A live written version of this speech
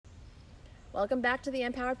Welcome back to the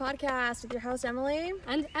Empowered Podcast with your host, Emily.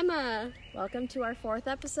 And Emma. Welcome to our 4th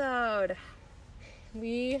episode.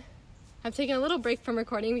 We have taken a little break from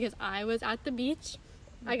recording because I was at the beach.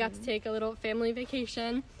 I got to take a little family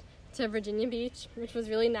vacation to Virginia Beach, which was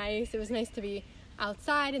really nice. It was nice to be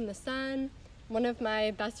outside in the sun. One of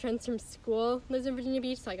my best friends from school lives in Virginia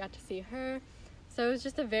Beach, so I got to see her. So it was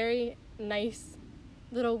just a very nice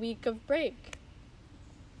little week of break.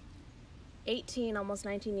 18, almost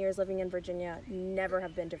 19 years living in Virginia, never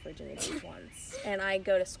have been to Virginia Beach once. And I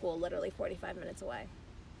go to school literally 45 minutes away.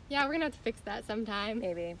 Yeah, we're going to have to fix that sometime.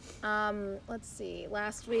 Maybe. Let's see.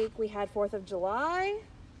 Last week we had 4th of July,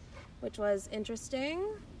 which was interesting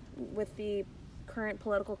with the current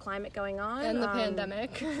political climate going on. And the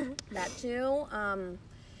pandemic. That too.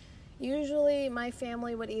 Usually my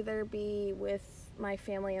family would either be with my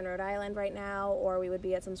family in Rhode Island right now, or we would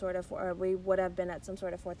be at we would have been at some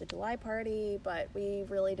sort of 4th of July party, but we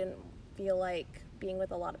really didn't feel like being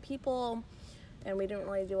with a lot of people, and we didn't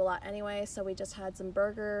really do a lot anyway, so we just had some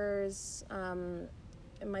burgers. And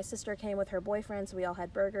my sister came with her boyfriend, so we all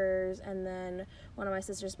had burgers, and then one of my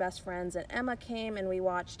sister's best friends and Emma came, and we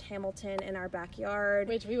watched Hamilton in our backyard.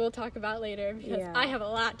 Which we will talk about later, because I have a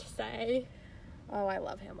lot to say. Oh, I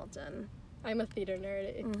love Hamilton. I'm a theater nerd.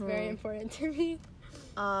 It's very important to me.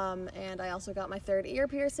 And I also got my 3rd ear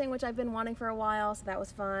piercing, which I've been wanting for a while, so that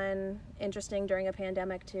was fun. Interesting during a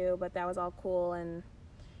pandemic too, but that was all cool and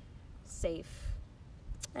safe.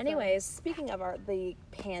 Anyways, speaking of the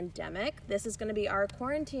pandemic, this is going to be our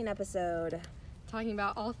quarantine episode. Talking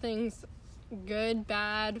about all things good,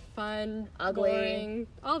 bad, fun, ugly, boring,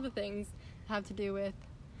 all the things that have to do with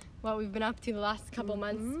what we've been up to the last couple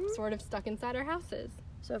months, sort of stuck inside our houses.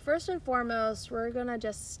 So first and foremost, we're going to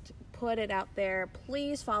just put it out there.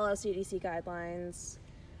 Please follow CDC guidelines.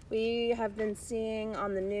 We have been seeing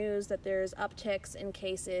on the news that there's upticks in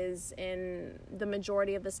cases in the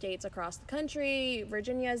majority of the states across the country.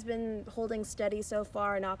 Virginia has been holding steady so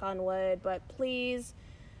far, knock on wood, but please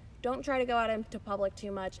don't try to go out into public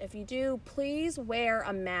too much. If you do, please wear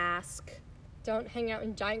a mask. Don't hang out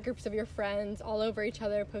in giant groups of your friends all over each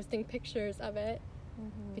other posting pictures of it.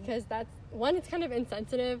 Because that's, one, it's kind of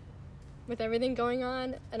insensitive with everything going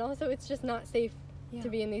on, and also it's just not safe to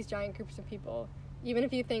be in these giant groups of people. Even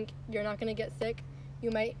if you think you're not going to get sick, you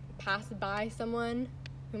might pass by someone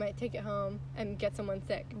who might take it home and get someone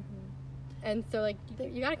sick. And so, like,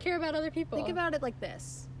 you got to care about other people. Think about it like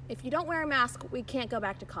this. If you don't wear a mask, we can't go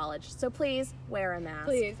back to college. So please wear a mask.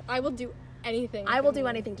 Please. I will do anything. I will do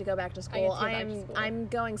anything to go back to school. I'm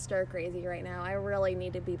going stir crazy right now. I really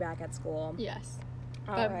need to be back at school. Yes.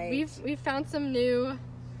 But we've found some new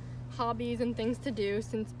hobbies and things to do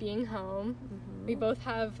since being home. We both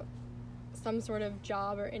have some sort of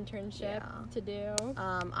job or internship to do.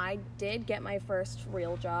 I did get my first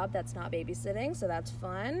real job that's not babysitting, so that's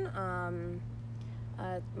fun.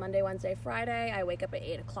 Monday, Wednesday, Friday, I wake up at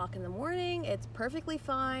 8 o'clock in the morning. It's perfectly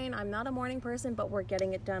fine. I'm not a morning person, but we're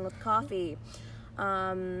getting it done with coffee.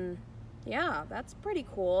 Yeah, that's pretty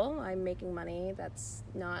cool. I'm making money. That's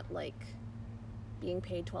not like being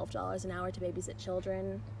paid $12 an hour to babysit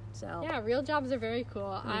children. So yeah, real jobs are very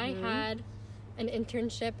cool. I had an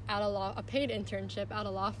internship at a paid internship at a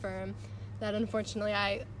law firm that unfortunately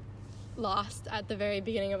I lost at the very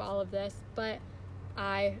beginning of all of this, but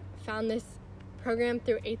I found this program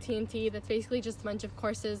through AT&T that's basically just a bunch of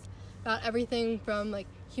courses about everything from like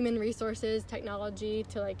human resources, technology,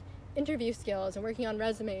 to like interview skills and working on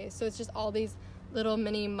resumes. So it's just all these little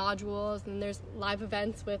mini modules, and there's live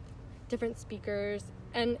events with different speakers,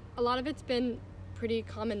 and a lot of it's been pretty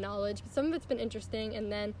common knowledge, but some of it's been interesting.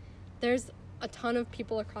 And then there's a ton of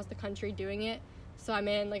people across the country doing it, so I'm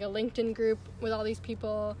in like a LinkedIn group with all these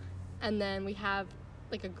people, and then we have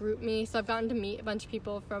like a group me, so I've gotten to meet a bunch of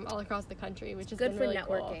people from all across the country, which is good for really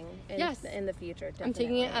networking cool. in the future. Definitely. I'm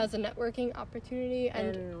taking it as a networking opportunity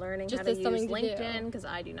and learning just how to as use something LinkedIn, because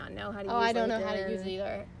I do not know how to use LinkedIn. I don't know how to use it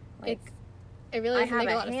either. It really I doesn't have make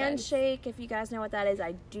a a lot of sense. Handshake, if you guys know what that is.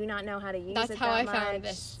 I do not know how to use it That's how that I much. found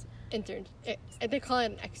this intern. They call it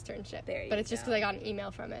an externship, but it's just because I got an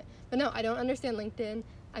email from it. But no, I don't understand LinkedIn.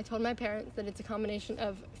 I told my parents that it's a combination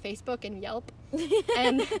of Facebook and Yelp,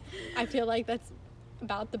 and I feel like that's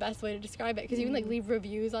about the best way to describe it, because you can like leave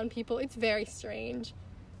reviews on people. It's very strange.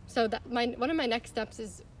 So one of my next steps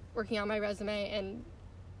is working on my resume and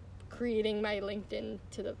creating my LinkedIn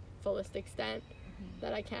to the fullest extent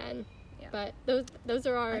that I can. Yeah. But those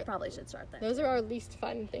are our... I probably should start that. Those are our least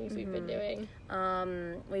fun things we've been doing.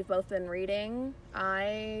 We've both been reading.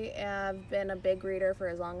 I have been a big reader for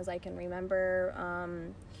as long as I can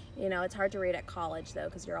remember. You know, it's hard to read at college, though,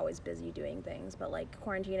 because you're always busy doing things. But, like,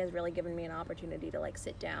 quarantine has really given me an opportunity to, like,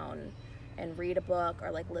 sit down and read a book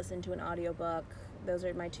or like listen to an audiobook. Those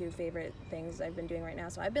are my two favorite things I've been doing right now.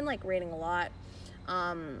 So I've been like reading a lot.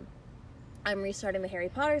 I'm restarting the Harry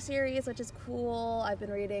Potter series, which is cool. I've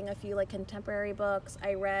been reading a few like contemporary books.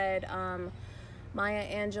 I read Maya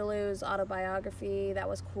Angelou's autobiography. That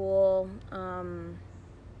was cool.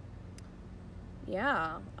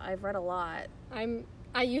 Yeah, I've read a lot.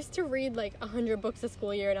 I used to read like 100 books a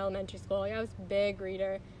school year in elementary school. Like, I was a big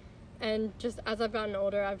reader. And just as I've gotten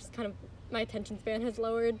older, I've just kind of, my attention span has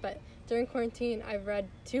lowered. But during quarantine, I've read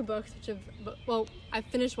 2 books, I've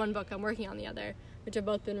finished 1 book. I'm working on the other, which have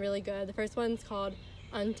both been really good. The first one's called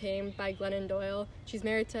Untamed by Glennon Doyle. She's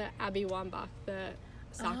married to Abby Wambach, the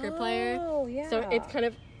soccer player. Oh, yeah. So it's kind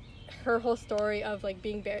of her whole story of like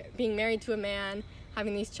being married to a man,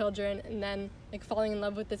 having these children, and then like falling in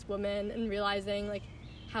love with this woman and realizing like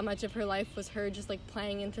how much of her life was her just like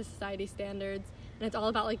playing into society standards. And it's all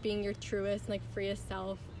about like being your truest and like freest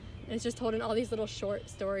self. And it's just told in all these little short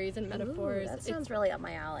stories and metaphors. Ooh, that sounds really up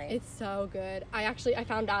my alley. It's so good. I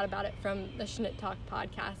found out about it from the Schnit Talk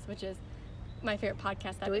podcast, which is my favorite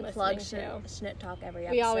podcast I've been listening to. Do we plug Schnit Talk every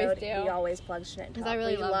episode? We always do. We always plug Schnit Talk. Because I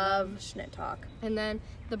really love Schnit Talk. And then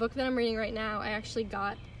the book that I'm reading right now, I actually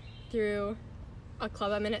got through a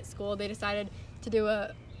club I'm in at school. They decided to do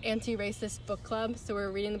a anti-racist book club, so we're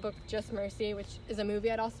reading the book Just Mercy, which is a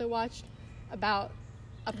movie I'd also watched about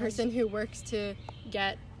a person who works to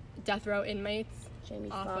get death row inmates. Jamie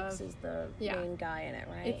Foxx is the main guy in it,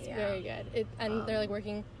 right? It's very good. They're like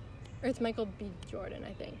working, or it's Michael B. Jordan,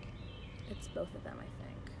 I think. It's both of them, I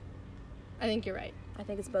think. I think you're right. I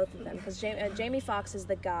think it's both of them, because Jamie Foxx is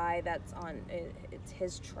the guy that's on, it's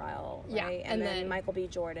his trial, right? Yeah, and then Michael B.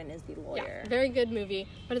 Jordan is the lawyer. Yeah, very good movie,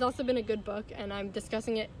 but it's also been a good book, and I'm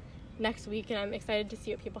discussing it next week, and I'm excited to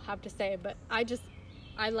see what people have to say. But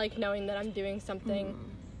I like knowing that I'm doing something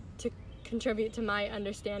to contribute to my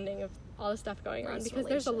understanding of all the stuff going on, because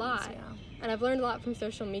there's a lot. Yeah. And I've learned a lot from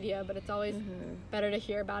social media, but it's always better to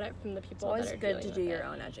hear about it from the people that are dealing with it. It's always good to do your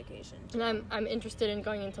own education, too. And I'm interested in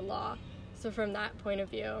going into law. So from that point of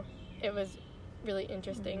view, it was really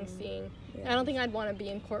interesting seeing. Yeah. I don't think I'd want to be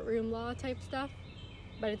in courtroom law type stuff,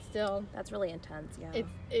 but it's still... That's really intense,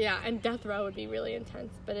 yeah. And death row would be really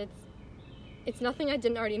intense, but it's nothing I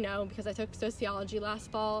didn't already know, because I took sociology last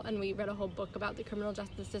fall, and we read a whole book about the criminal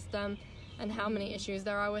justice system and how many issues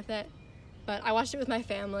there are with it. But I watched it with my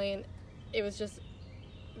family, and it was just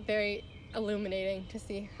very illuminating to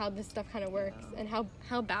see how this stuff kind of works and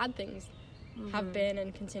how bad things have been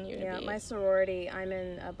and continue to be. Yeah, my sorority, I'm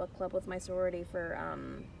in a book club with my sorority for,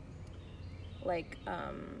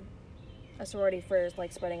 a sorority for,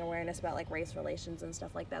 like, spreading awareness about, like, race relations and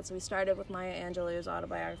stuff like that. So we started with Maya Angelou's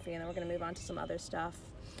autobiography, and then we're going to move on to some other stuff.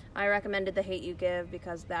 I recommended The Hate U Give,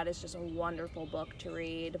 because that is just a wonderful book to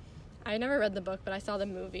read. I never read the book, but I saw the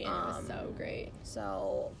movie, and it was so great.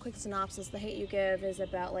 So, quick synopsis, The Hate U Give is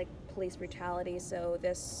about, like, police brutality. So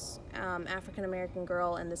this African-American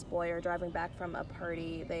girl and this boy are driving back from a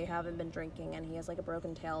party. They haven't been drinking, and he has, like, a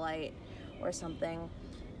broken taillight or something.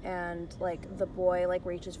 And, like, the boy, like,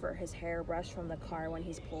 reaches for his hairbrush from the car when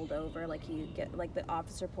he's pulled over. Like, the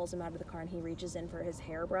officer pulls him out of the car, and he reaches in for his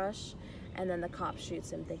hairbrush. And then the cop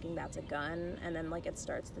shoots him thinking that's a gun. And then, like, it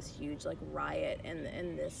starts this huge, like, riot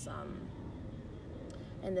in this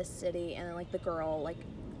city. And then, like, the girl, like,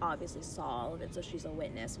 obviously saw all of it, so she's a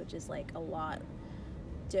witness, which is, like, a lot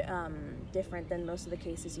different than most of the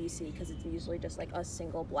cases you see, because it's usually just, like, a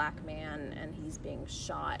single black man, and he's being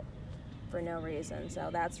shot for no reason. So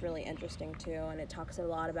that's really interesting too, and it talks a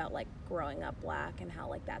lot about, like, growing up black and how,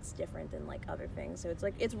 like, that's different than, like, other things. So it's,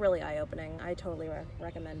 like, it's really eye-opening. I totally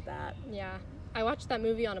recommend that. Yeah, I watched that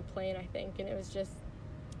movie on a plane, I think, and it was just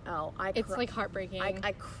it's like heartbreaking.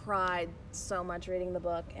 I cried so much reading the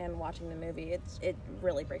book and watching the movie. It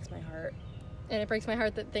really breaks my heart. And it breaks my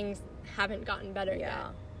heart that things haven't gotten better yet.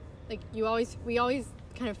 Like, we always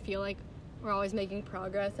kind of feel like we're always making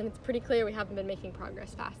progress, and it's pretty clear we haven't been making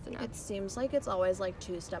progress fast enough. It seems like it's always, like,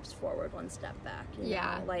 2 steps forward, 1 step back. You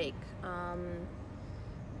know? Like,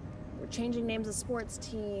 we're changing names of sports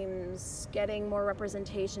teams, getting more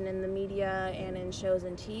representation in the media and in shows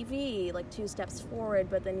and TV, like, 2 steps forward,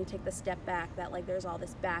 but then you take the step back that, like, there's all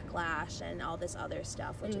this backlash and all this other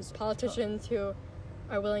stuff, which is politicians who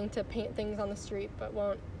are willing to paint things on the street but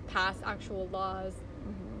won't pass actual laws.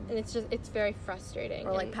 And it's very frustrating.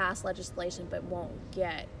 Or, like, pass legislation but won't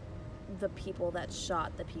get the people that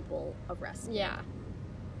shot the people arrested. Yeah.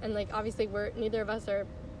 And, like, obviously neither of us are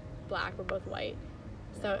black, we're both white.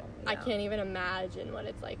 So I can't even imagine what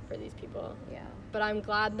it's like for these people. Yeah. But I'm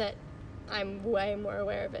glad that I'm way more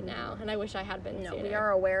aware of it now, and I wish I had been sooner. We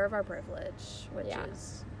are aware of our privilege, which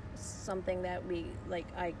is something that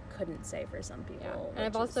I couldn't say for some people. And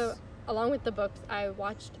I've also, along with the books, I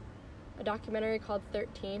watched a documentary called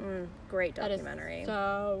 13. Great documentary. That is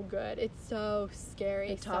so good. It's so scary.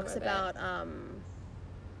 It talks about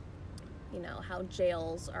how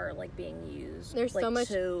jails are like being used. There's so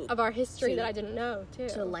much of our history that I didn't know too.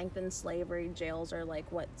 To lengthen slavery, jails are like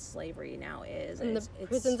what slavery now is. And the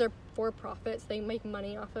prisons are for profits. They make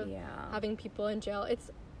money off of having people in jail.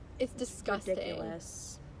 It's disgusting.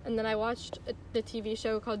 Ridiculous. And then I watched the TV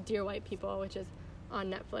show called Dear White People, which is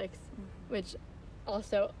on Netflix, which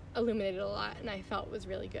also illuminated a lot, and I felt was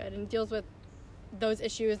really good and deals with those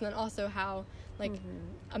issues, and then also how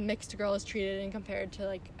a mixed girl is treated and compared to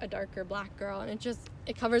like a darker black girl, and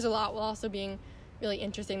it covers a lot while also being really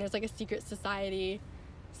interesting. There's like a secret society,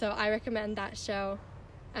 so I recommend that show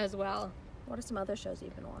as well. What are some other shows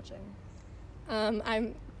you've been watching?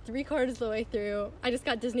 I'm 3/4 of the way through. I just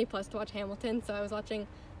got Disney Plus to watch Hamilton, so I was watching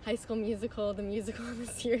High School Musical, the musical and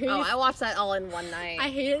the series. Oh, I watched that all in one night. I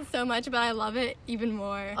hate it so much, but I love it even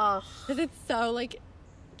more. Because it's so, like,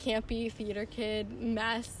 campy theater kid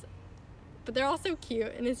mess. But they're all so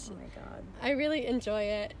cute, and it's... Oh, my God. I really enjoy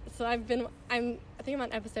it. So I think I'm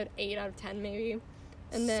on episode 8 out of 10, maybe.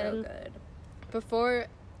 And then... So good. Before,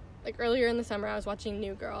 like, earlier in the summer, I was watching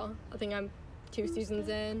New Girl. I think I'm 2 seasons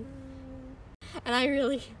in. And I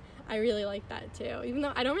really like that, too. Even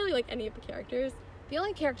though I don't really like any of the characters. The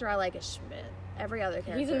only character I like is Schmidt. Every other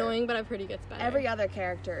character... He's annoying, but I've heard he gets better. Every other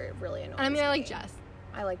character really annoys me. I mean, I like Jess.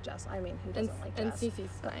 I like Jess. I mean, who doesn't like Jess? And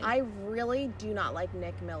Cece's fine. I really do not like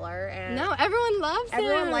Nick Miller. And no, everyone loves him.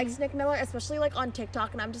 Everyone likes Nick Miller, especially, like, on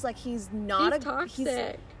TikTok. And I'm just like, he's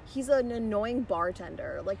toxic. He's an annoying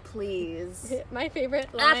bartender. Like, please. My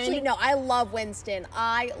favorite line... Actually, no, I love Winston.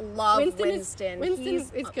 I love Winston. Winston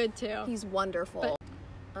is good, too. He's wonderful.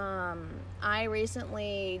 I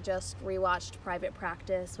recently just rewatched Private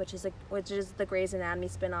Practice, which is the Grey's Anatomy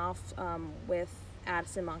spinoff with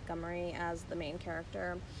Addison Montgomery as the main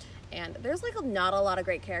character, and there's like not a lot of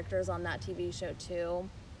great characters on that TV show too.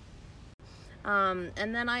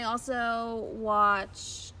 And then I also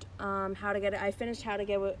watched I finished How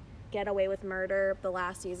to Get Away with Murder, the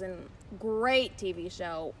last season. Great TV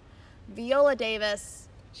show. Viola Davis,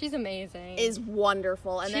 she's amazing, is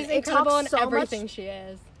wonderful, and she's then incredible in everything she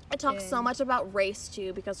is. It talks so much about race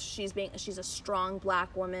too, because she's a strong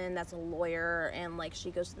black woman that's a lawyer, and like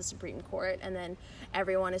she goes to the Supreme Court, and then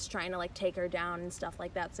everyone is trying to like take her down and stuff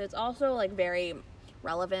like that. So it's also like very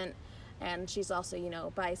relevant, and she's also,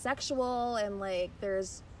 bisexual, and like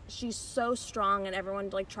she's so strong, and everyone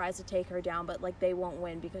like tries to take her down, but like they won't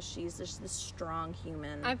win because she's just this strong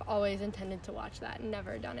human. I've always intended to watch that and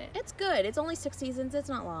never done it. It's good. It's only 6 seasons. It's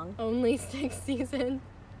not long. Only 6 seasons.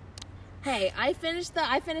 Hey, I finished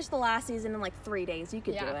the last season in like 3 days. You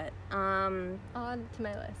could do it. On to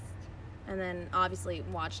my list. And then obviously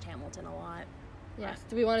watched Hamilton a lot. Yes.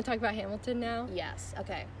 Do we want to talk about Hamilton now? Yes.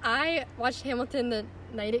 Okay. I watched Hamilton the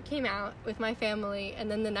night it came out with my family,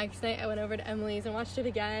 and then the next night I went over to Emily's and watched it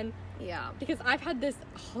again. Yeah. Because I've had this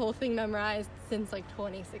whole thing memorized since like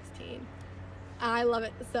 2016. I love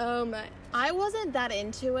it so much. I wasn't that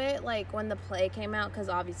into it, like, when the play came out, because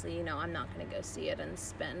obviously, I'm not going to go see it and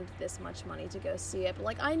spend this much money to go see it. But,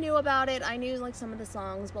 like, I knew about it. I knew, like, some of the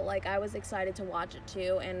songs, but, like, I was excited to watch it,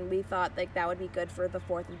 too. And we thought, like, that would be good for the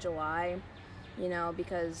 4th of July,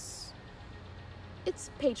 because it's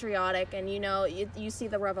patriotic and, you see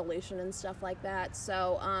the revolution and stuff like that.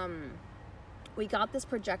 So, we got this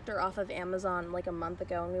projector off of Amazon, like, a month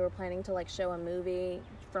ago, and we were planning to, like, show a movie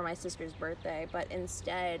for my sister's birthday, but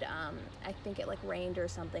instead I think it like rained or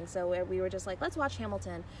something, so we were just like, let's watch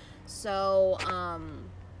Hamilton. So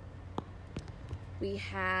we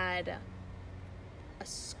had a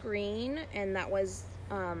screen, and that was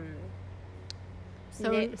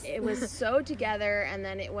it was sewed together, and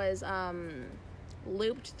then it was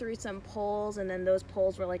looped through some poles, and then those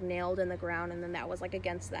poles were like nailed in the ground, and then that was like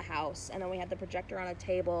against the house, and then we had the projector on a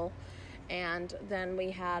table. And then we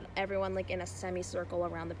had everyone, like, in a semicircle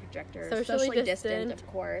around the projector. Socially distant, of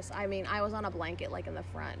course. I mean, I was on a blanket, like, in the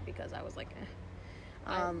front because I was, like,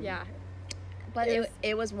 yeah. But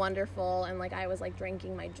it was wonderful. And, like, I was, like,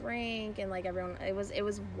 drinking my drink. And, like, everyone... It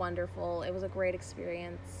was wonderful. It was a great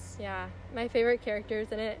experience. Yeah. My favorite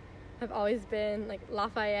characters in it have always been, like,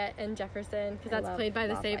 Lafayette and Jefferson. Because that's played by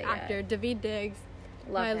the same actor, Daveed Diggs.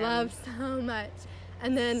 Who I love so much.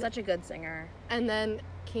 And then... Such a good singer. And then...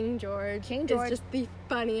 King George King George is just the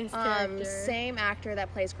funniest character. Same actor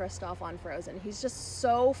that plays Kristoff on Frozen. He's just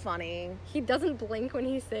so funny. He doesn't blink when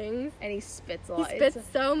he sings. And he spits a lot. He spits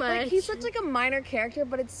so much. Like, he's such like a minor character,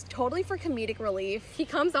 but it's totally for comedic relief. He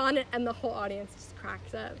comes on and the whole audience just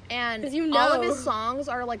cracks up. And 'cause you know. all of his songs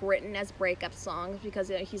are like written as breakup songs because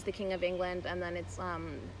he's the King of England, and then it's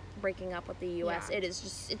breaking up with the U.S. Yeah. It is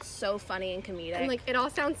just, it's so funny and comedic. And like, it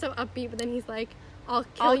all sounds so upbeat, but then he's like, I'll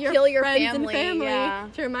I'll kill your friends family, and family yeah.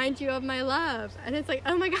 to remind you of my love. And it's like,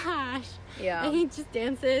 oh my gosh. Yeah. And he just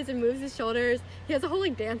dances and moves his shoulders. He has a whole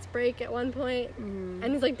like dance break at one point, and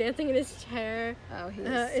he's like dancing in his chair. Oh, he's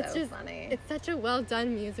it's so just funny. It's such a well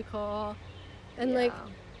done musical, and Yeah. like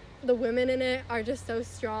the women in it are just so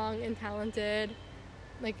strong and talented.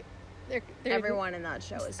 Like they're Everyone in that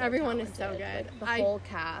show is so everyone talented. is so good. Like, the whole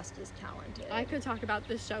cast is talented. I could talk about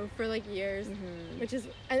this show for like years, Mm-hmm. which is,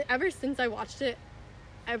 and ever since I watched it,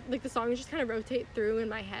 like the songs just kind of rotate through in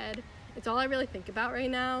my head. It's all I really think about right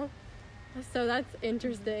now, so that's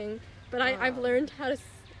interesting. But I've learned how to.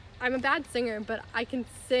 I'm a bad singer, but I can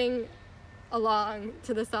sing along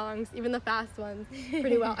to the songs, even the fast ones,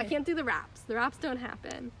 pretty well. I can't do the raps. The raps don't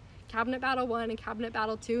happen. Cabinet Battle 1 and Cabinet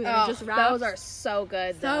Battle 2, they're just raps. Those are so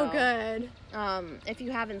good, so though. good. If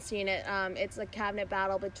you haven't seen it, it's a cabinet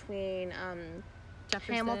battle between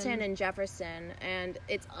Jefferson. Hamilton and Jefferson, and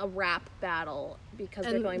it's a rap battle because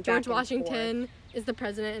they're And going back George and Washington is the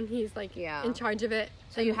president, and he's like Yeah. in charge of it.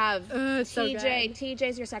 So you have it's so TJ. good.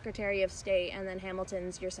 TJ's your Secretary of State, and then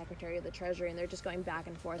Hamilton's your Secretary of the Treasury, and they're just going back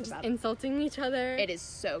and forth Just about insulting each other. it. Is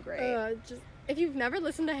so great. Just if you've never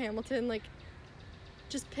listened to Hamilton, like,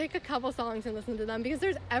 just pick a couple songs and listen to them, because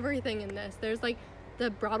there's everything in this. There's like the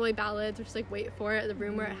Broadway ballads, which is like Wait for It, The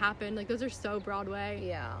Room Where It Happened. Like, those are so Broadway.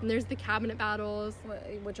 Yeah. And there's the cabinet battles.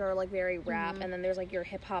 Which are like very rap, and then there's like your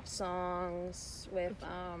hip hop songs with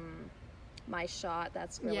My Shot,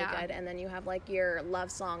 that's really Yeah. good, and then you have like your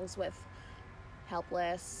love songs with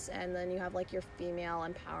Helpless, and then you have like your female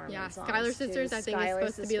empowerment Yeah, songs Schuyler too. Sisters, I think, is Schuyler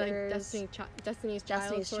supposed to be like Sisters, Destiny's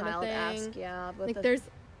Child sort of Child-esque, thing. yeah. But Like, there's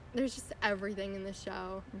just everything in this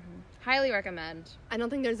show. highly recommend. I don't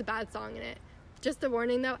think there's a bad song in it. Just a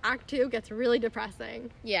warning though, Act 2 gets really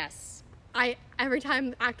depressing. Yes. Every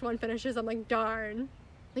time Act 1 finishes, I'm like, darn.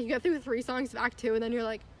 Like, you get through 3 songs of Act 2, and then you're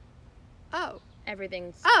like, oh.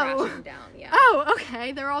 Everything's Oh. crashing down, yeah. Oh,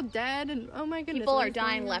 okay, they're all dead, and oh my goodness. People what are is going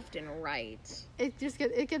dying on? left and right. It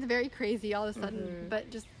gets very crazy all of a sudden, but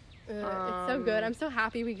just, it's so good. I'm so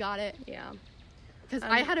happy we got it. Yeah. Because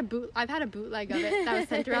I've had a bootleg of it that was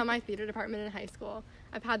sent around my theater department in high school.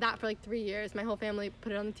 I've had that for like 3 years. My whole family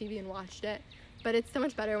put it on the TV and watched it. But it's so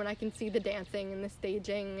much better when I can see the dancing and the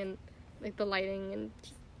staging and like the lighting and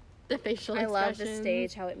just the facial I love expressions. the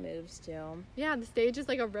stage, how it moves too. Yeah, the stage is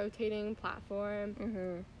like a rotating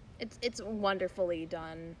platform. It's wonderfully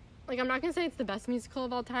done. Like, I'm not gonna say it's the best musical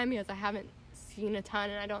of all time because I haven't seen a ton,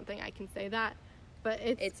 and I don't think I can say that. But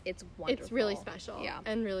it's wonderful. it's really special, Yeah.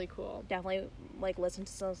 and really cool. Definitely like listen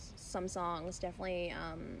to some songs. Definitely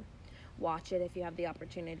watch it if you have the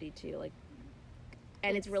opportunity to. Like,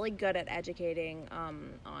 and it's really good at educating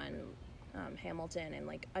on Hamilton and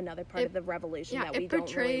like another part of the Revolution that we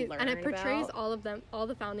don't really learn and it portrays about. all of them, all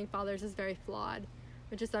the founding fathers, as very flawed,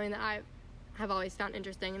 which is something that I have always found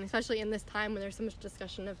interesting, and especially in this time when there's so much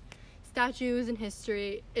discussion of statues and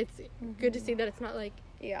history. It's good to see that it's not like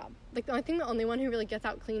the only one who really gets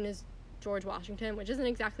out clean is George Washington, which isn't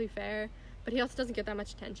exactly fair, but he also doesn't get that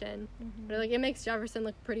much attention. But like, it makes Jefferson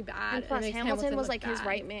look pretty bad. And plus, it makes Hamilton was look like his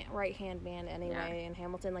bad. right hand man anyway, and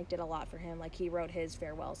Hamilton like did a lot for him. Like, he wrote his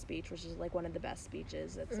farewell speech, which is like one of the best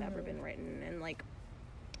speeches that's ever been written, and like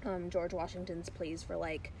George Washington's pleas for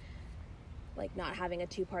like not having a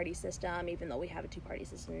two-party system, even though we have a two-party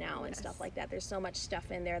system now, and stuff like that. There's so much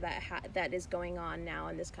stuff in there that is going on now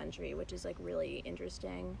in this country, which is like really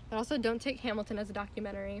interesting. But also, don't take Hamilton as a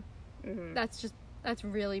documentary. That's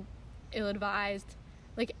really ill-advised.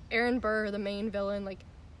 Like, Aaron Burr, the main villain, like,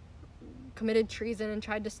 committed treason and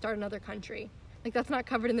tried to start another country. Like, that's not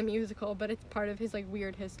covered in the musical, but it's part of his like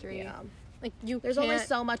weird history. Yeah. Like, There's only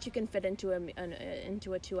so much you can fit into a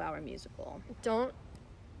 2-hour musical. Don't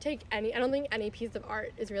take I don't think any piece of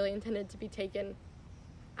art is really intended to be taken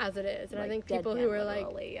as it is. And Like, I think people deadpan, who are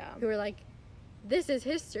literally, like, this is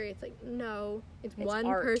history. It's like, no, it's one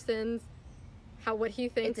art. person's what he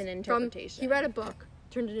thinks. It's an interpretation. He read a book,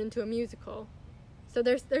 turned it into a musical. So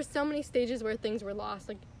there's so many stages where things were lost.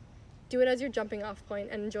 Like, do it as your jumping off point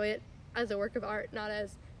and enjoy it as a work of art, not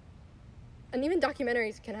as. And even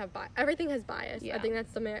documentaries can have everything has bias. Yeah. I think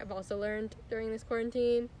that's something I've also learned during this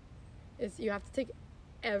quarantine, is you have to take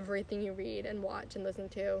everything you read and watch and listen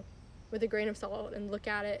to with a grain of salt and look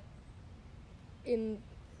at it in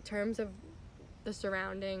terms of the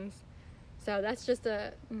surroundings. So that's just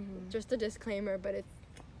a disclaimer, but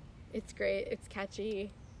it's great. It's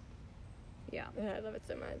catchy. Yeah. And I love it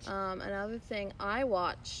so much. Another thing I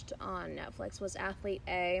watched on Netflix was Athlete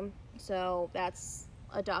A. So that's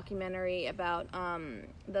a documentary about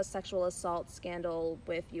the sexual assault scandal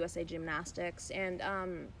with USA Gymnastics. And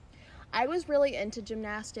I was really into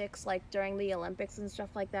gymnastics, like, during the Olympics and stuff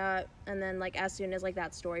like that. And then, like, as soon as, like,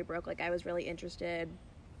 that story broke, like, I was really interested.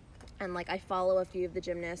 And, like, I follow a few of the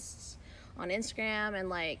gymnasts on Instagram, and,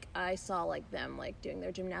 like, I saw, like, them, like, doing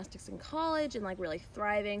their gymnastics in college and, like, really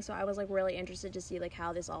thriving. So I was, like, really interested to see, like,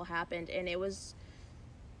 how this all happened. And it was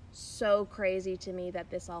so crazy to me that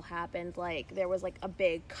this all happened. Like, there was, like, a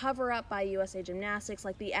big cover-up by USA Gymnastics.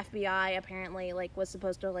 Like, the FBI apparently, like, was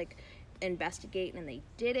supposed to, like, investigate, and they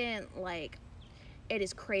didn't. Like, it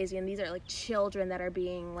is crazy. And these are, like, children that are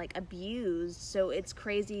being, like, abused. So it's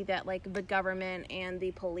crazy that, like, the government and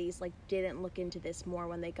the police, like, didn't look into this more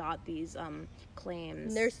when they got these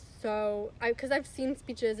claims. There's because I've seen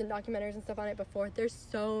speeches and documentaries and stuff on it before. There's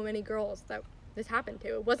so many girls that this happened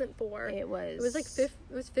to. It wasn't 4. It was like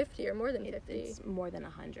it was 50 or more than 50. It's more than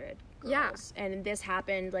 100 girls. Yeah. And this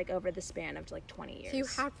happened, like, over the span of, like, 20 years. So you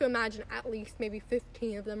have to imagine at least maybe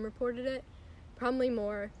 15 of them reported it, probably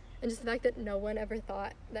more. And just the fact that no one ever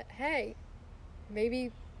thought that, hey,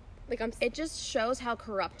 maybe, like, It just shows how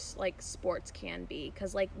corrupt, like, sports can be.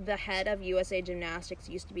 Because, like, the head of USA Gymnastics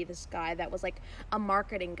used to be this guy that was, like, a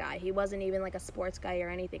marketing guy. He wasn't even, like, a sports guy or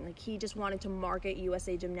anything. Like, he just wanted to market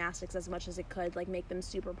USA Gymnastics as much as it could, like, make them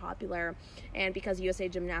super popular. And because USA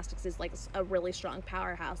Gymnastics is, like, a really strong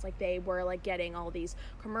powerhouse, like, they were, like, getting all these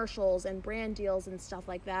commercials and brand deals and stuff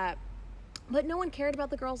like that. But no one cared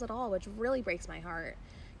about the girls at all, which really breaks my heart.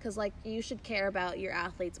 Because, like, you should care about your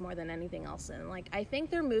athletes more than anything else. And, like, I think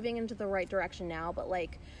they're moving into the right direction now. But,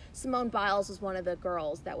 like, Simone Biles was one of the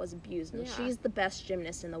girls that was abused. And she's the best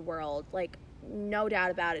gymnast in the world. Like, no doubt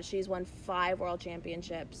about it. She's won 5 world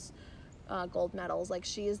championships, gold medals. Like,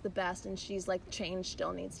 she is the best. And she's, like, change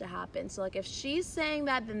still needs to happen. So, like, if she's saying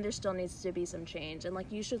that, then there still needs to be some change. And,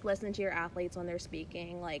 like, you should listen to your athletes when they're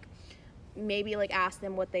speaking. Like, maybe, like, ask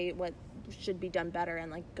them what should be done better,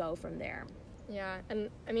 and, like, go from there. Yeah, and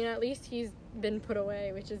I mean, at least he's been put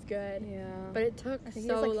away, which is good. Yeah. But it took I think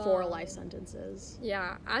so he has, like, 4 long. life sentences.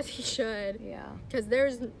 Yeah, as he should. Yeah. Because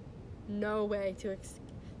there's no way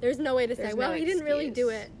to say, well, he didn't really do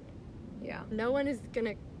it. Yeah. No one is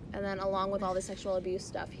gonna. And then along with all the sexual abuse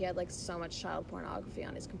stuff, he had, like, so much child pornography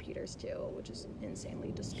on his computers too, which is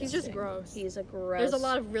insanely disgusting. He's just gross. He's a gross. There's a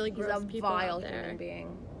lot of really gross people vile out there. human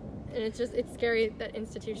being. And it's scary that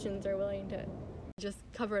institutions are willing to just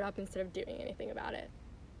cover it up instead of doing anything about it.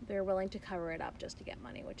 They're willing to cover it up just to get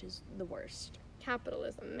money, which is the worst.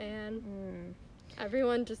 Capitalism, man.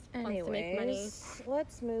 Everyone just wants to make money.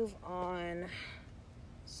 Let's move on.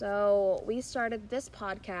 So we started this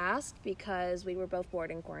podcast because we were both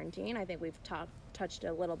bored in quarantine. I think we've touched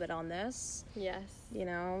a little bit on this. Yes. You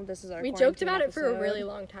know, this is our We quarantine joked about it for a episode. really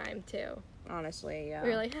long time, too. Honestly, yeah. We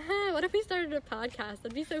were like, haha, what if we started a podcast?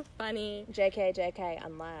 That'd be so funny. JK,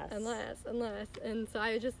 unless. And so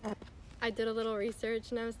I did a little research,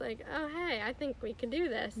 and I was like, oh, hey, I think we could do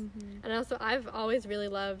this. And also, I've always really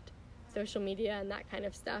loved social media and that kind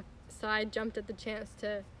of stuff. So I jumped at the chance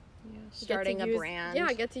to starting a brand. Yeah,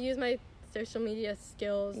 I get to use my social media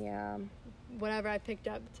skills. Yeah. Whatever I picked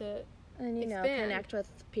up to And, you know, expand. connect with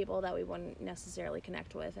people that we wouldn't necessarily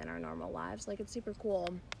connect with in our normal lives. Like, it's super cool.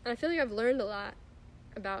 And I feel like I've learned a lot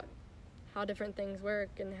about how different things work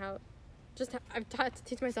and I've taught to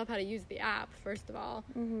teach myself how to use the app, first of all.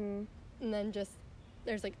 Mm-hmm. And then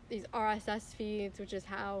there's, like, these RSS feeds, which is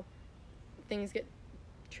how things get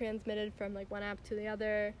transmitted from, like, one app to the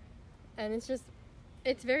other. And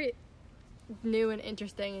it's very new and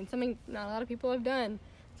interesting and something not a lot of people have done.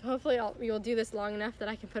 So hopefully we will do this long enough that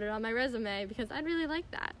I can put it on my resume, because I'd really like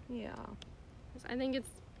that. Yeah. I think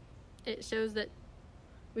it shows that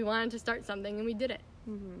we wanted to start something and we did it.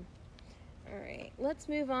 Mm-hmm. All right. Let's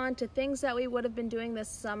move on to things that we would have been doing this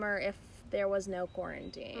summer if there was no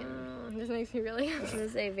quarantine. This makes me really This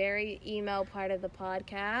is a very emo part of the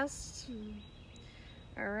podcast.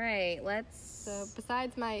 All right. So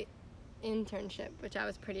besides my internship, which I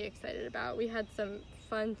was pretty excited about, we had some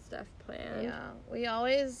fun stuff planned. Yeah, we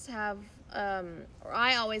always have, or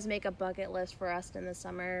I always make a bucket list for us in the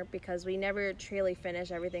summer, because we never truly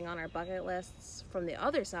finish everything on our bucket lists from the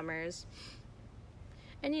other summers.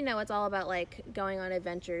 And, you know, it's all about, like, going on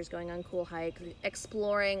adventures, going on cool hikes,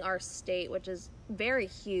 exploring our state, which is very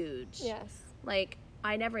huge. Yes. Like,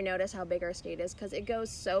 I never noticed how big our state is, because it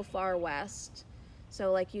goes so far west.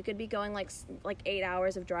 So like you could be going like 8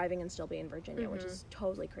 hours of driving and still be in Virginia, which is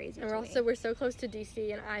totally crazy. And we're so close to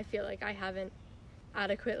DC, and I feel like I haven't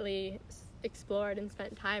adequately explored and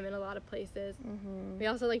spent time in a lot of places. We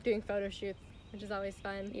also like doing photo shoots, which is always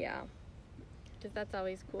fun. Yeah. Just that's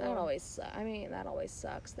always cool. That always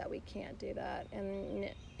sucks that we can't do that. And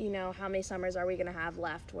you know, how many summers are we going to have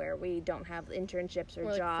left where we don't have internships or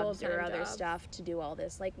like jobs or other jobs. Stuff to do all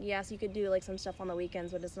this? Like, yes, you could do like some stuff on the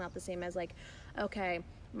weekends, but it's not the same as like, okay,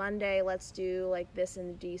 Monday let's do like this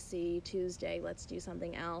in DC, Tuesday let's do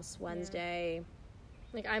something else, Wednesday.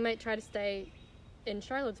 Like I might try to stay in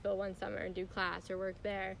Charlottesville one summer and do class or work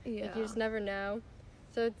there. Yeah. Like, you just never know.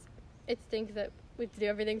 So it stinks that we have to do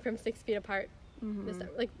everything from 6 feet apart.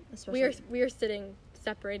 Like Especially, we are sitting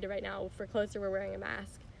separated right now. If we're closer, we're wearing a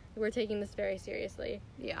mask. We're taking this very seriously.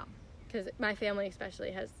 Yeah. Because my family especially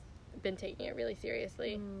has been taking it really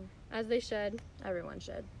seriously, as they should. Everyone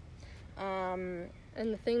should. And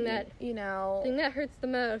the thing that you know, thing that hurts the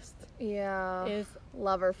most, is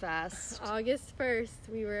Loverfest. August 1st.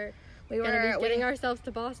 We were getting ourselves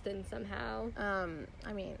to Boston somehow.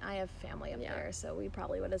 I mean, I have family up there, so we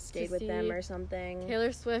probably would have To stayed with see them or something.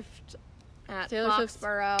 Taylor Swift At Taylor Swift's-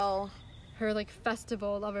 Foxborough. her like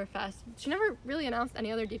festival, Loverfest. She never really announced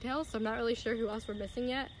any other details, so I'm not really sure who else we're missing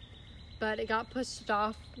yet. But it got pushed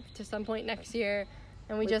off to some point next year,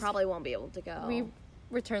 and we just probably won't be able to go. we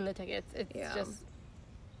returned the tickets. It's Yeah. just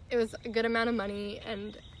it was a good amount of money,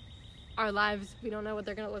 and our lives, we don't know what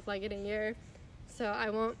they're gonna look like in a year. So I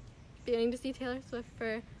won't be getting to see Taylor Swift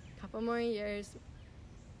for a couple more years,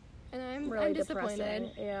 and I'm really disappointed.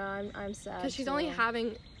 depressing. Yeah, I'm sad. Because she's too. only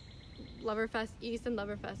having Loverfest East and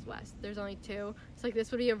Loverfest West. There's only 2. So like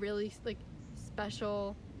this would be a really like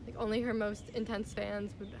special, like only her most intense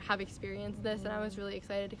fans would have experienced this, and I was really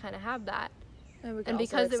excited to kind of have that. And we could and also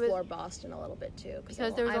because it was- explore Boston a little bit too.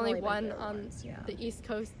 Because there was I've only been one there on once, yeah. the East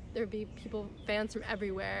Coast, there'd be fans from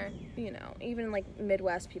everywhere. You know, even like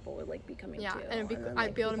Midwest people would like be coming Yeah, too. and then,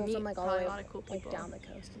 I'd be able to people meet from, like, all the probably way a lot of cool like people. down the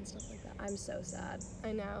coast and stuff like that. I'm so sad.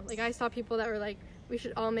 I know. Like I saw people that were like,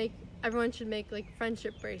 everyone should make like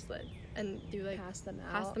friendship bracelets and do like Pass them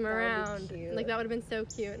out. pass them That would be around. cute. Like that would have been so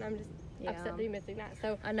cute, and I'm just Yeah. upset to be missing that.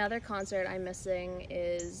 So Another concert I'm missing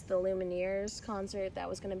is the Lumineers concert that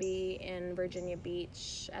was going to be in Virginia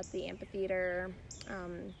Beach at the amphitheater.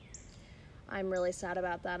 I'm really sad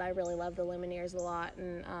about that. I really love the Lumineers a lot,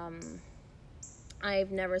 and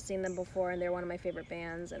I've never seen them before, and they're one of my favorite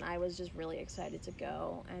bands, and I was just really excited to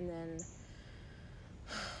go. And then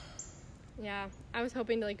yeah, I was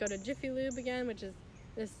hoping to like go to Jiffy Lube again, which is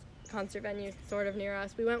this concert venue sort of near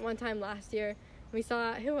us. We went one time last year. We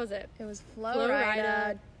saw, who was it? it was Flo Flo Rida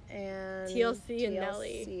Rida and TLC and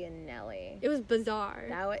Nelly. Nelly. It was bizarre.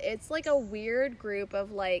 It's like a weird group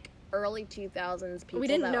of like early 2000s people. We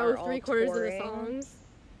didn't that know are all 3/4 of the touring. songs,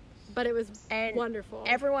 but it was And wonderful.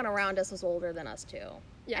 Everyone around us was older than us too.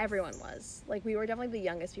 Yes. Everyone was. Like, we were definitely the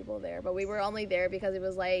youngest people there, but we were only there because it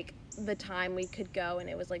was like the time we could go, and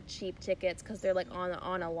it was like cheap tickets because they're like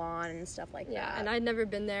on a lawn and stuff like that. Yeah, and I'd never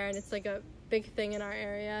been there, and it's like a big thing in our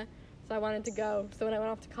area, so I wanted to go. So when I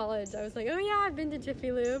went off to college, I was like, oh yeah, I've been to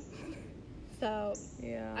Jiffy Lube. So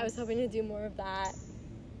Yeah. I was hoping to do more of that.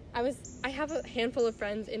 I have a handful of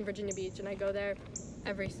friends in Virginia Beach, and I go there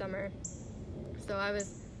every summer. So I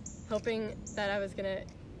was hoping that I was gonna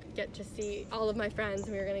get to see all of my friends,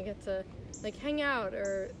 and we were gonna get to like hang out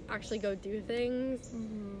or actually go do things.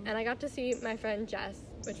 Mm-hmm. And I got to see my friend Jess,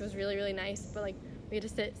 which was really, really nice. But like we had to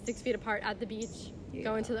sit 6 feet apart at the beach,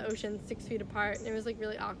 go into the ocean 6 feet apart, and it was like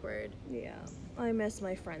really awkward. Yeah. I miss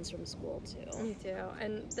my friends from school too. Me too.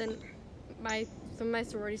 And then some of my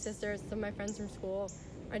sorority sisters, some of my friends from school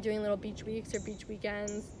are doing little beach weeks or beach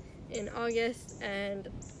weekends in August, and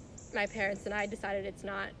my parents and I decided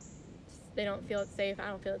they don't feel it's safe. I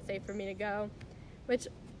don't feel it's safe for me to go, which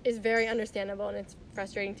is very understandable, and it's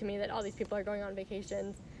frustrating to me that all these people are going on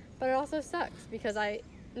vacations. But it also sucks because I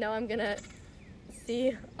know I'm gonna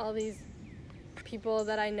see all these people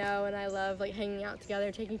that I know and I love like hanging out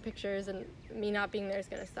together, taking pictures, and me not being there is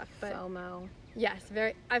gonna suck. But FOMO. yes,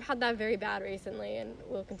 I've had that very bad recently, and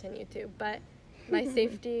will continue to. But my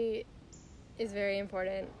safety is very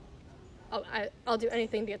important. I'll do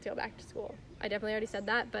anything to get to go back to school. I definitely already said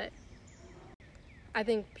that, but I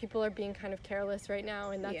think people are being kind of careless right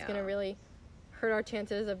now, and that's Yeah. going to really hurt our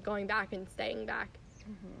chances of going back and staying back.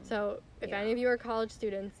 So if Yeah. any of you are college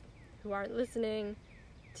students who aren't listening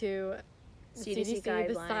to the CDC the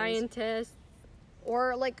guidelines. scientists,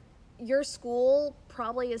 Or like your school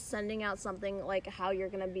probably is sending out something like how you're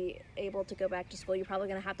going to be able to go back to school. You're probably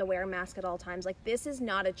going to have to wear a mask at all times. Like, this is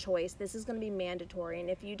not a choice. This is going to be mandatory. And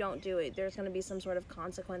if you don't do it, there's going to be some sort of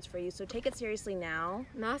consequence for you. So take it seriously now.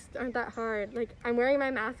 Masks aren't that hard. Like, I'm wearing my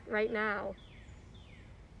mask right now.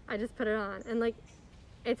 I just put it on. And, like,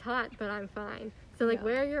 it's hot, but I'm fine. So, like,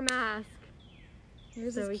 wear your mask.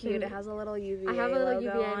 Yours is cute. It has a little UVA I have a little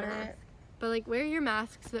logo UVA on mask. it. But, like, wear your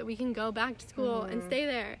mask so that we can go back to school and stay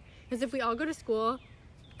there. Because if we all go to school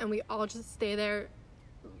and we all just stay there,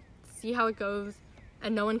 see how it goes,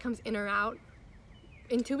 and no one comes in or out,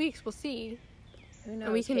 in 2 weeks we'll see. Who knows?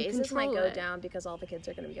 And we can Cases might control go it. down because all the kids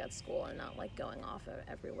are going to be at school and not, like, going off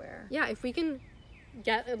everywhere. Yeah, if we can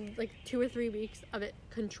get, like, 2 or 3 weeks of it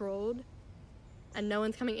controlled and no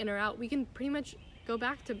one's coming in or out, we can pretty much go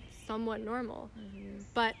back to somewhat normal.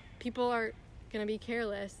 But people are going to be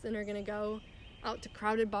careless and are going to go out to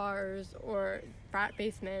crowded bars or frat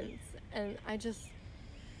basements, and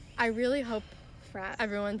I really hope Frat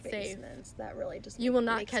everyone's safe. basements. That really just You will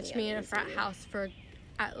not makes catch me in a frat uneasy. house for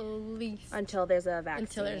at least until there's a vaccine.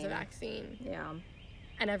 until there's a vaccine Yeah.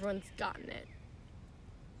 and everyone's gotten it.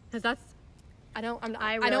 Because that's I don't want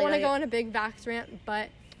really to go on a big vax rant, but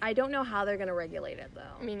I don't know how they're going to regulate it,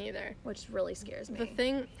 though. me neither. Which really scares me. The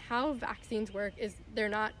thing, how vaccines work is they're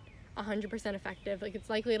not 100% effective. Like, it's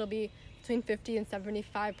likely it'll be between 50 and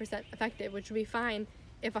 75% effective, which would be fine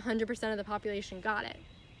if 100% of the population got it.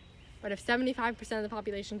 But if 75% of the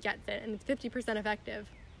population gets it and it's 50% effective,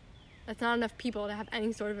 that's not enough people to have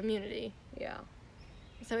any sort of immunity. Yeah.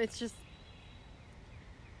 So it's just,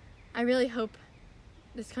 I really hope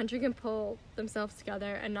this country can pull themselves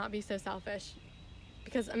together and not be so selfish.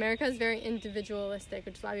 Because America is very individualistic,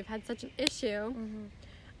 which is why we've had such an issue.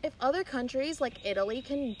 If other countries like Italy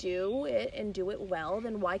can do it and do it well,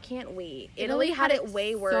 then why can't we? Italy had it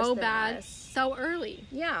way worse so than bad, us. so early.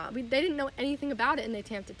 Yeah. They didn't know anything about it and they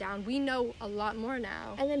tamped it down. We know a lot more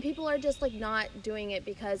now. And then people are just like not doing it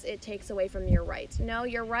because it takes away from your rights. No,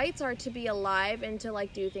 your rights are to be alive and to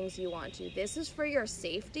like do things you want to. This is for your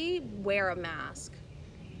safety. Wear a mask.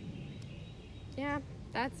 Yeah,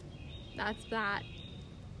 that's that.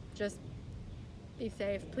 Just be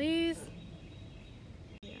safe, please.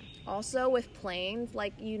 Also, with planes,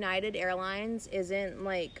 like United Airlines isn't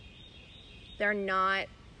like, they're not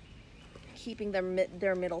keeping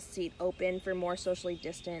their middle seat open for more socially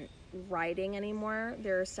distant riding anymore.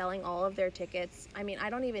 They're selling all of their tickets. I mean,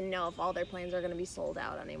 I don't even know if all their planes are going to be sold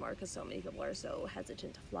out anymore because so many people are so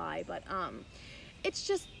hesitant to fly. But it's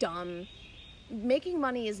just dumb. Making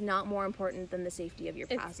money is not more important than the safety of your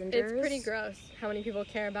passengers. It's pretty gross how many people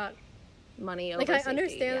care about money over like, I safety,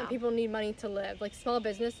 understand yeah. that people need money to live. Like, small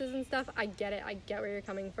businesses and stuff, I get it. I get where you're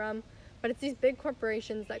coming from. But it's these big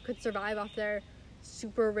corporations that could survive off their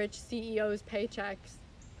super rich CEOs' paychecks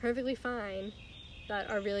perfectly fine that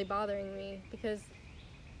are really bothering me, because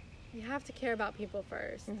you have to care about people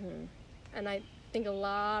first. And I think a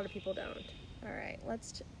lot of people don't. All right,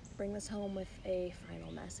 let's bring this home with a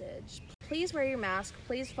final message. Please wear your mask.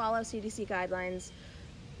 Please follow CDC guidelines.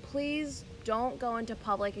 Please don't go into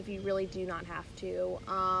public if you really do not have to.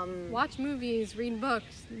 Watch movies, read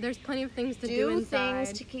books. There's plenty of things to do Do inside.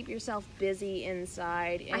 things to keep yourself busy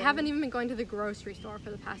inside. I haven't even been going to the grocery store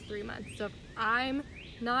for the past 3 months. So if I'm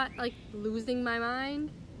not like losing my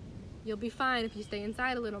mind, you'll be fine if you stay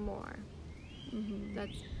inside a little more.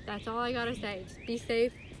 That's all I gotta say. Just be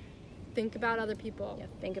safe. Think about other people. Yeah,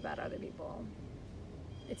 think about other people.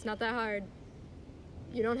 It's not that hard.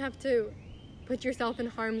 You don't have to put yourself in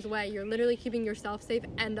harm's way. You're literally keeping yourself safe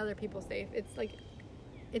and other people safe. It's like,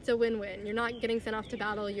 it's a win-win. You're not getting sent off to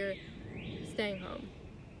battle. You're staying home.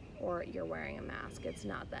 Or you're wearing a mask. It's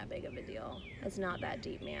not that big of a deal. It's not that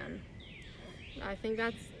deep, man. I think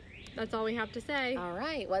that's all we have to say. All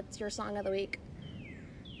right, what's your song of the week?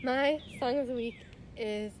 My song of the week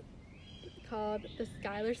is called The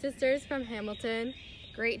Schuyler Sisters from Hamilton.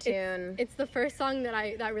 Great tune. It's the first song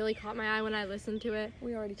that really caught my eye when I listened to it.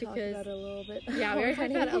 We already talked about it a little bit. Yeah, we already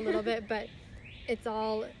talked about it a little bit, but it's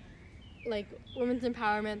all like women's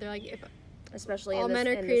empowerment. They're like, if especially all in men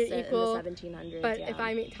are created equal, in the 1700s. but yeah. if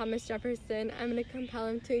I meet Thomas Jefferson, I'm gonna compel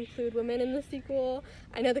him to include women in the sequel.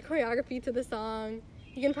 I know the choreography to the song.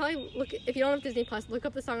 You can probably look, if you don't have Disney Plus, look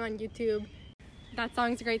up the song on YouTube. That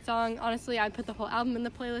song's a great song. Honestly, I'd put the whole album in the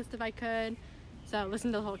playlist if I could. So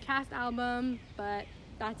listen to the whole cast album, but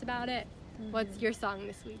that's about it. What's your song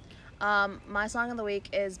this week? My song of the week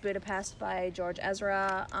is Budapest by George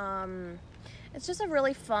Ezra. It's just a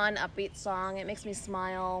really fun, upbeat song. It makes me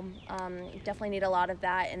smile. Definitely need a lot of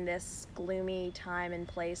that in this gloomy time and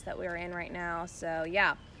place that we're in right now. So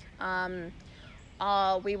yeah.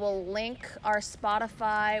 We will link our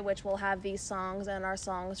Spotify, which will have these songs and our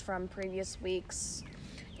songs from previous weeks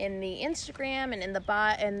in the Instagram and in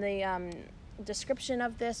the description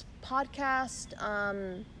of this podcast.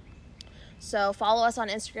 So follow us on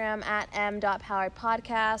Instagram at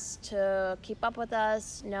m.poweredpodcast to keep up with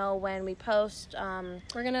us, know when we post.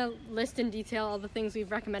 We're going to list in detail all the things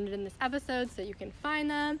we've recommended in this episode so you can find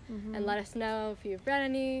them and let us know if you've read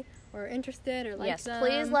any or interested or liked them. Yes,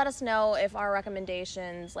 please let us know if our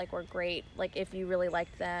recommendations were great, if you really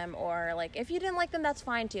liked them, or if you didn't like them, that's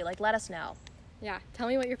fine too. Let us know. Yeah, tell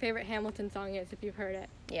me what your favorite Hamilton song is if you've heard it.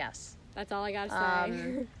 Yes. That's all I gotta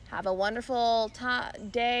say. Have a wonderful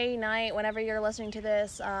day, night, whenever you're listening to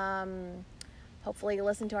this. Hopefully you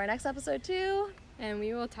listen to our next episode too. And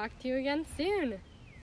we will talk to you again soon.